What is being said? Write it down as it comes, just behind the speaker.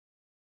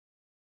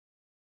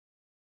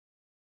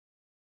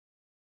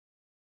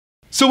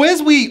So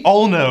as we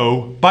all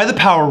know, by the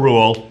power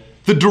rule,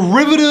 the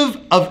derivative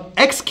of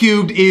x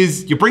cubed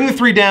is, you bring the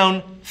 3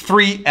 down,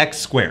 3x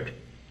squared.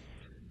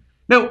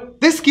 Now,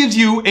 this gives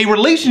you a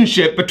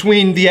relationship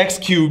between the x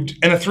cubed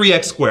and a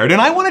 3x squared, and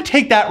I want to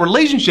take that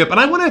relationship and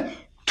I want to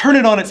turn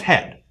it on its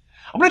head.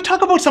 I'm going to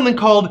talk about something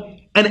called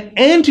an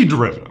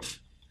antiderivative.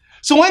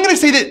 So I'm going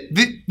to say that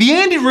the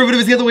antiderivative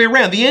is the other way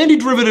around. The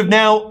antiderivative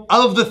now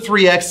of the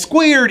 3x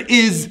squared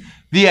is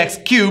the x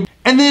cubed.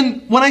 And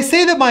then when I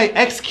say that my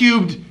x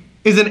cubed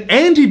is an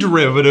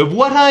antiderivative,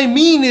 what I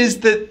mean is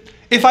that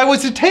if I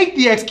was to take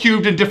the x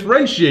cubed and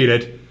differentiate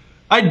it,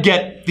 I'd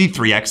get the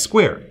 3x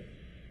squared.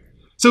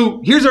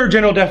 So here's our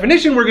general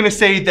definition. We're going to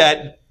say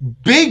that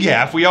big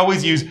F, we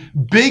always use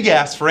big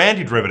F's for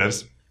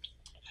antiderivatives,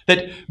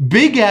 that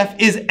big F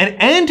is an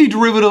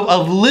antiderivative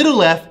of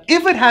little f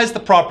if it has the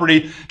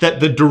property that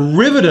the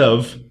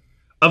derivative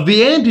of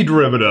the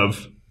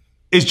antiderivative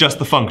is just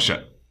the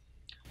function.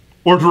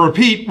 Or to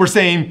repeat, we're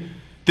saying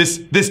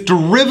this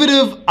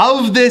derivative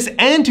of this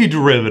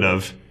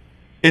antiderivative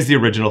is the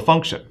original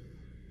function.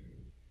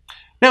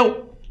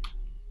 Now,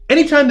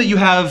 anytime that you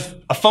have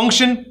a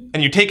function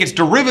and you take its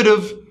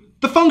derivative,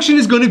 the function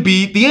is going to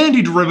be the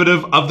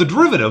antiderivative of the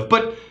derivative.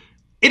 But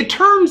it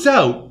turns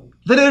out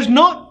that there's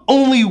not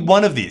only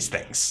one of these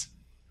things.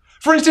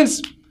 For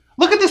instance,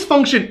 look at this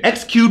function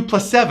x cubed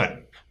plus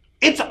 7.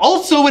 It's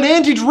also an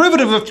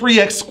antiderivative of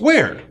 3x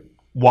squared.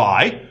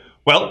 Why?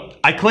 Well,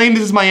 I claim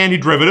this is my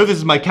antiderivative, this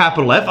is my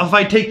capital F. If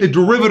I take the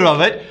derivative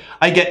of it,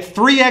 I get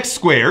 3x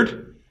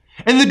squared,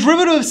 and the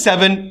derivative of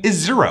 7 is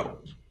 0.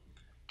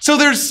 So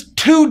there's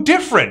two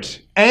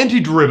different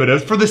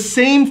antiderivatives for the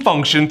same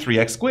function,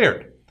 3x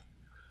squared.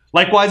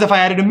 Likewise, if I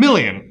added a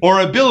million, or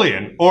a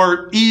billion,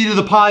 or e to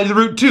the pi to the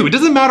root 2, it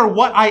doesn't matter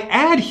what I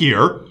add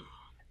here,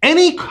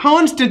 any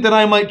constant that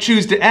I might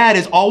choose to add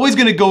is always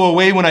going to go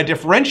away when I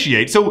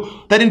differentiate.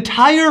 So that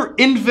entire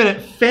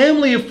infinite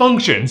family of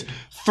functions,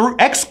 through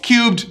x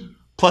cubed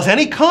plus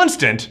any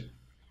constant,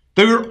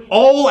 they're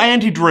all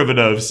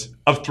antiderivatives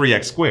of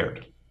 3x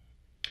squared.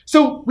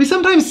 So we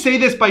sometimes say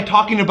this by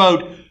talking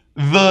about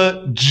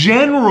the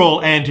general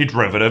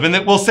antiderivative, and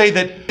that we'll say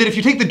that if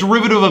you take the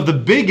derivative of the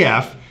big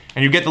F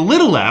and you get the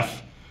little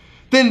f,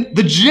 then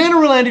the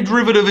general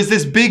antiderivative is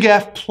this big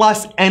F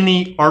plus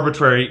any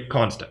arbitrary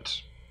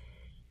constant.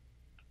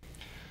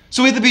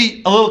 So we have to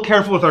be a little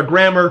careful with our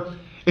grammar.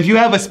 If you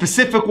have a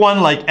specific one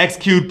like x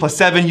cubed plus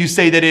 7, you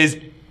say that is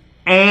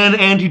an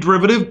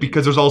antiderivative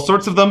because there's all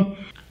sorts of them.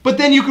 But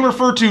then you can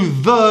refer to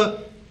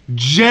the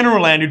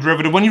general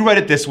antiderivative when you write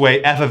it this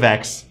way, f of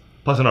x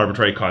plus an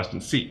arbitrary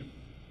constant c.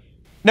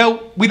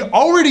 Now, we'd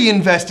already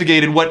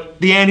investigated what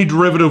the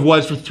antiderivative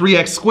was for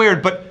 3x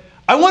squared, but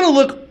I want to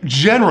look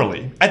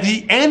generally at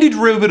the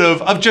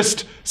antiderivative of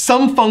just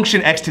some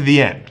function x to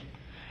the n.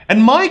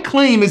 And my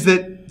claim is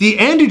that the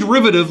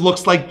antiderivative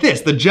looks like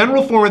this. The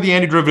general form of the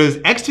antiderivative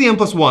is x to the n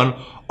plus 1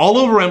 all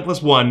over n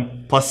plus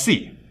 1 plus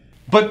c.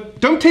 But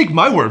don't take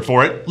my word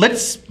for it.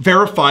 Let's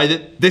verify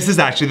that this is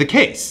actually the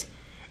case.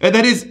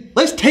 That is,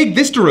 let's take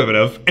this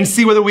derivative and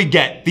see whether we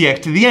get the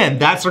x to the n.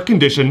 That's our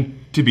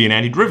condition to be an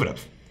antiderivative.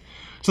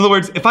 So in other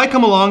words, if I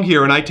come along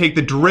here and I take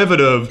the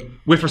derivative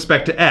with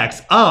respect to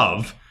x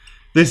of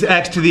this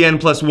x to the n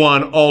plus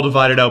 1 all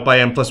divided out by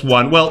n plus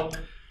 1, well,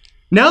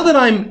 now that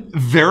I'm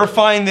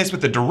verifying this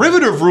with the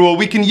derivative rule,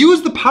 we can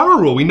use the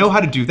power rule. We know how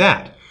to do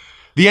that.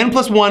 The n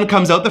plus 1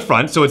 comes out the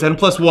front, so it's n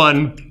plus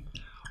 1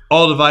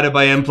 all divided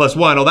by n plus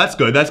 1. Oh, that's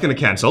good. That's going to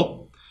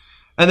cancel.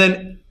 And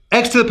then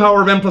x to the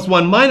power of n plus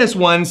 1 minus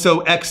 1, so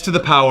x to the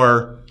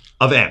power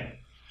of n.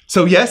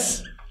 So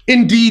yes,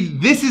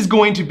 indeed, this is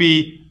going to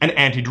be an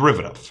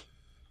antiderivative.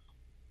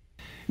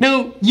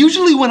 Now,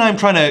 usually when I'm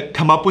trying to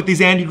come up with these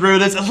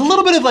antiderivatives, it's a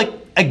little bit of like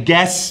a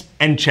guess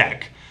and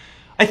check.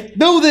 I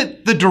know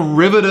that the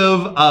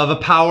derivative of a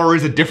power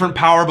is a different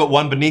power, but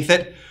one beneath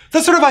it.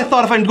 So sort of I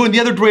thought if I'm going the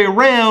other way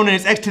around and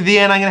it's x to the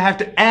n, I'm going to have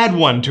to add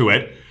 1 to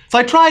it. So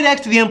I tried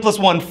x to the n plus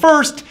 1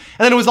 first, and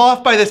then it was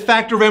off by this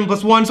factor of n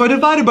plus 1, so I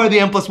divided by the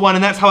n plus 1,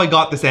 and that's how I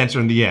got this answer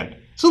in the end.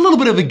 So a little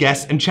bit of a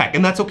guess and check,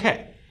 and that's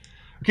okay.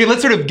 Okay,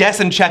 let's sort of guess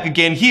and check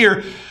again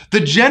here. The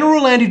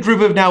general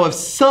antiderivative now of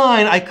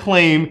sine, I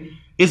claim,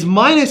 is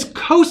minus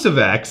cos of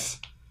x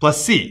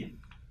plus c.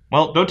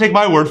 Well, don't take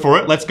my word for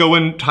it. Let's go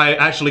and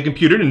actually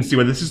compute it and see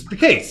whether this is the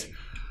case.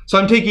 So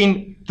I'm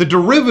taking the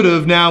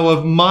derivative now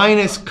of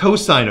minus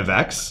cosine of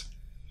x.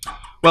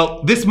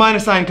 Well, this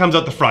minus sign comes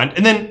out the front,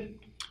 and then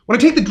when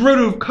I take the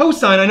derivative of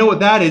cosine, I know what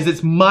that is.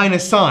 It's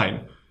minus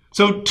sine.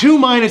 So two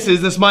minuses,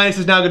 this minus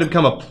is now going to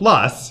become a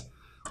plus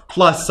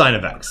sine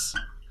of x.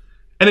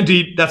 And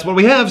indeed, that's what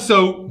we have.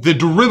 So the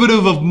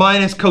derivative of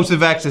minus cos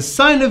of x is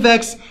sine of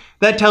x.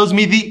 That tells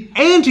me the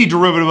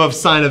antiderivative of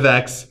sine of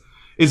x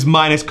is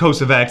minus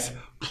cos of x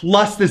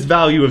plus this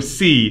value of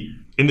c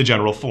in the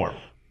general form.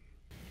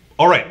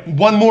 All right,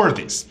 one more of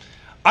these.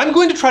 I'm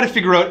going to try to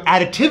figure out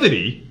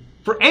additivity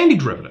for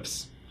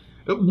antiderivatives.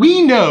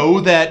 We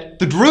know that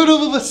the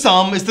derivative of a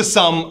sum is the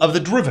sum of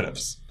the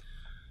derivatives.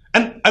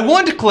 And I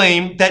want to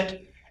claim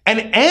that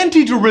an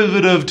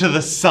antiderivative to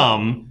the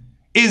sum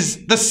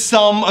is the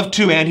sum of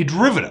two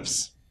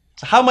antiderivatives.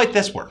 So how might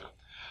this work?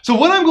 So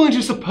what I'm going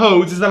to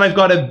suppose is that I've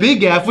got a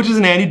big F, which is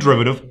an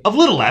antiderivative of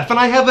little f, and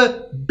I have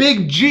a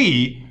big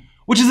G,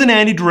 which is an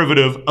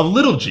antiderivative of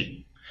little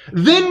g.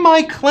 Then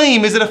my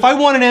claim is that if I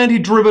want an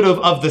antiderivative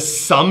of the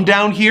sum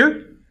down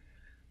here,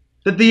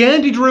 that the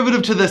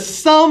antiderivative to the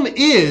sum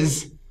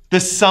is the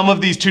sum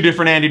of these two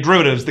different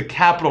antiderivatives, the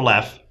capital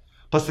F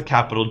plus the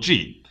capital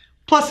G,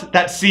 plus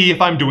that C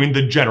if I'm doing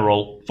the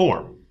general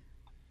form.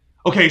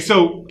 Okay,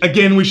 so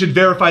again, we should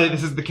verify that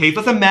this is the case.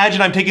 Let's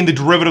imagine I'm taking the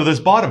derivative of this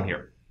bottom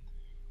here.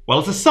 Well,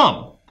 it's a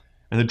sum,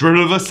 and the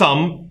derivative of a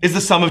sum is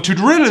the sum of two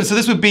derivatives, so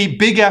this would be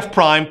big F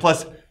prime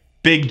plus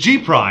big G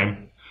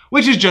prime,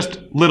 which is just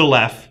little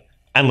f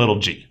and little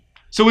g.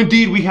 So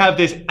indeed, we have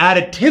this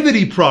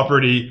additivity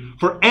property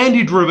for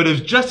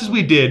antiderivatives just as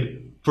we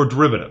did for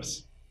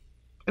derivatives.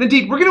 And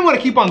indeed, we're going to want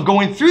to keep on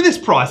going through this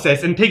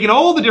process and taking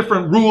all the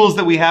different rules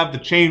that we have, the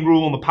chain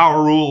rule and the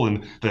power rule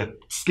and the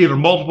scalar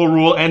multiple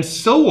rule and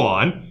so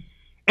on,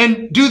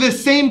 and do the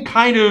same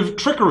kind of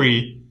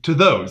trickery to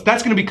those.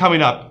 That's going to be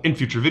coming up in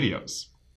future videos.